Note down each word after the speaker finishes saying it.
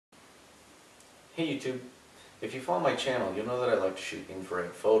Hey YouTube, if you follow my channel, you'll know that I like to shoot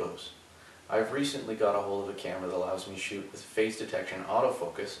infrared photos. I've recently got a hold of a camera that allows me to shoot with phase detection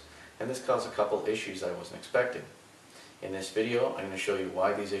autofocus, and this caused a couple issues I wasn't expecting. In this video, I'm going to show you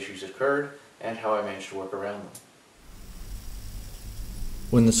why these issues occurred and how I managed to work around them.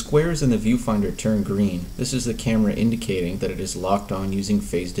 When the squares in the viewfinder turn green, this is the camera indicating that it is locked on using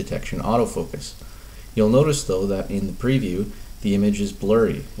phase detection autofocus. You'll notice though that in the preview, the image is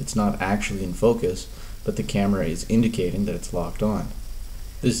blurry. It's not actually in focus, but the camera is indicating that it's locked on.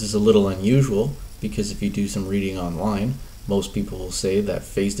 This is a little unusual because if you do some reading online, most people will say that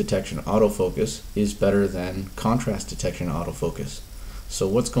phase detection autofocus is better than contrast detection autofocus. So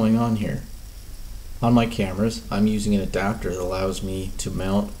what's going on here? On my cameras, I'm using an adapter that allows me to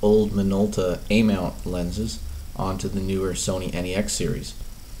mount old Minolta A-mount lenses onto the newer Sony NEX series.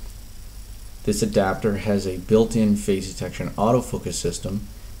 This adapter has a built-in phase detection autofocus system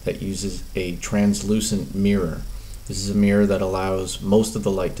that uses a translucent mirror. This is a mirror that allows most of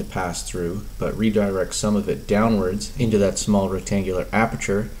the light to pass through, but redirects some of it downwards into that small rectangular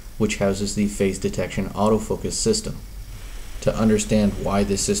aperture which houses the phase detection autofocus system. To understand why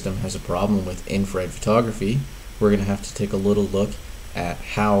this system has a problem with infrared photography, we're going to have to take a little look at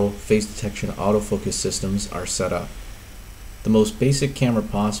how phase detection autofocus systems are set up. The most basic camera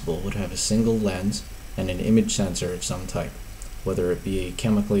possible would have a single lens and an image sensor of some type, whether it be a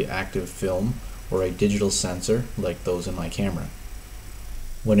chemically active film or a digital sensor like those in my camera.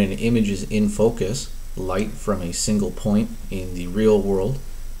 When an image is in focus, light from a single point in the real world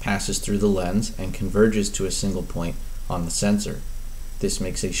passes through the lens and converges to a single point on the sensor. This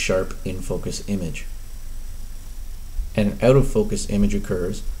makes a sharp in-focus image. An out-of-focus image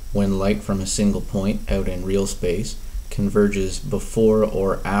occurs when light from a single point out in real space converges before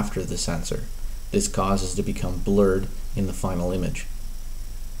or after the sensor. This causes to become blurred in the final image.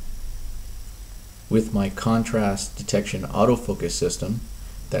 With my contrast detection autofocus system,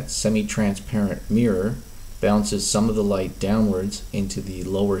 that semi-transparent mirror bounces some of the light downwards into the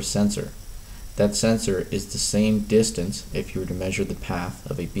lower sensor. That sensor is the same distance, if you were to measure the path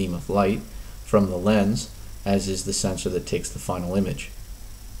of a beam of light, from the lens as is the sensor that takes the final image.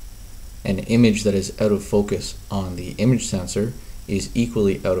 An image that is out of focus on the image sensor is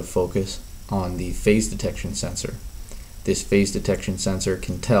equally out of focus on the phase detection sensor. This phase detection sensor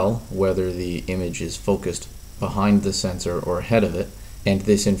can tell whether the image is focused behind the sensor or ahead of it, and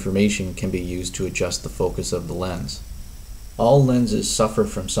this information can be used to adjust the focus of the lens. All lenses suffer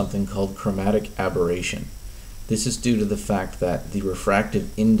from something called chromatic aberration. This is due to the fact that the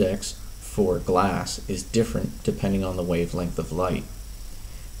refractive index for glass is different depending on the wavelength of light.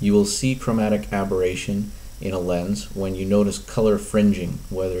 You will see chromatic aberration in a lens when you notice color fringing,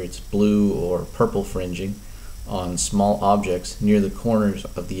 whether it's blue or purple fringing, on small objects near the corners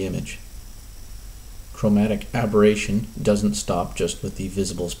of the image. Chromatic aberration doesn't stop just with the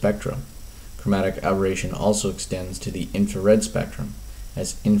visible spectrum. Chromatic aberration also extends to the infrared spectrum,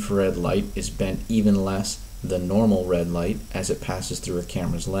 as infrared light is bent even less than normal red light as it passes through a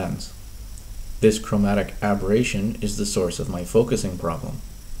camera's lens. This chromatic aberration is the source of my focusing problem.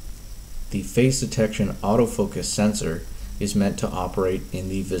 The phase detection autofocus sensor is meant to operate in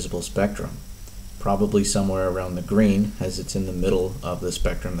the visible spectrum, probably somewhere around the green as it's in the middle of the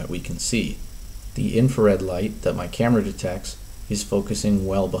spectrum that we can see. The infrared light that my camera detects is focusing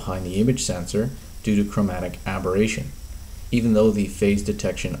well behind the image sensor due to chromatic aberration. Even though the phase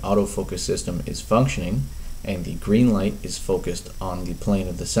detection autofocus system is functioning and the green light is focused on the plane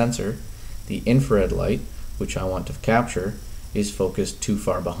of the sensor, the infrared light, which I want to capture, is focused too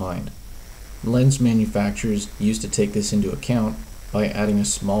far behind. Lens manufacturers used to take this into account by adding a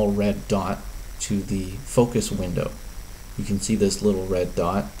small red dot to the focus window. You can see this little red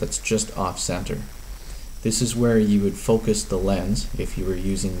dot that's just off center. This is where you would focus the lens if you were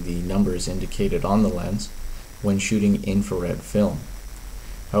using the numbers indicated on the lens when shooting infrared film.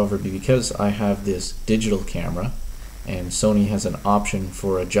 However, because I have this digital camera and Sony has an option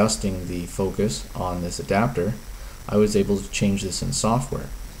for adjusting the focus on this adapter, I was able to change this in software,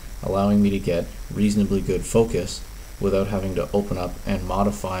 allowing me to get reasonably good focus without having to open up and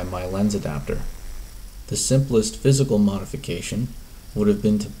modify my lens adapter. The simplest physical modification would have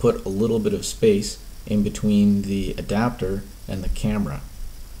been to put a little bit of space in between the adapter and the camera,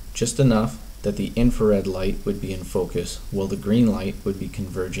 just enough that the infrared light would be in focus while the green light would be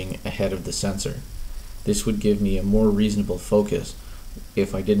converging ahead of the sensor. This would give me a more reasonable focus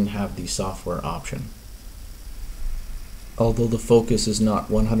if I didn't have the software option. Although the focus is not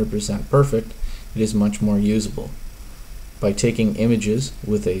 100% perfect, it is much more usable. By taking images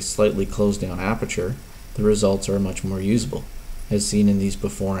with a slightly closed down aperture, the results are much more usable, as seen in these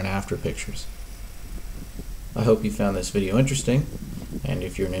before and after pictures. I hope you found this video interesting, and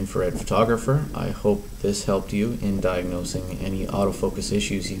if you're an infrared photographer, I hope this helped you in diagnosing any autofocus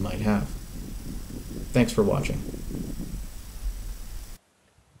issues you might have. Thanks for watching.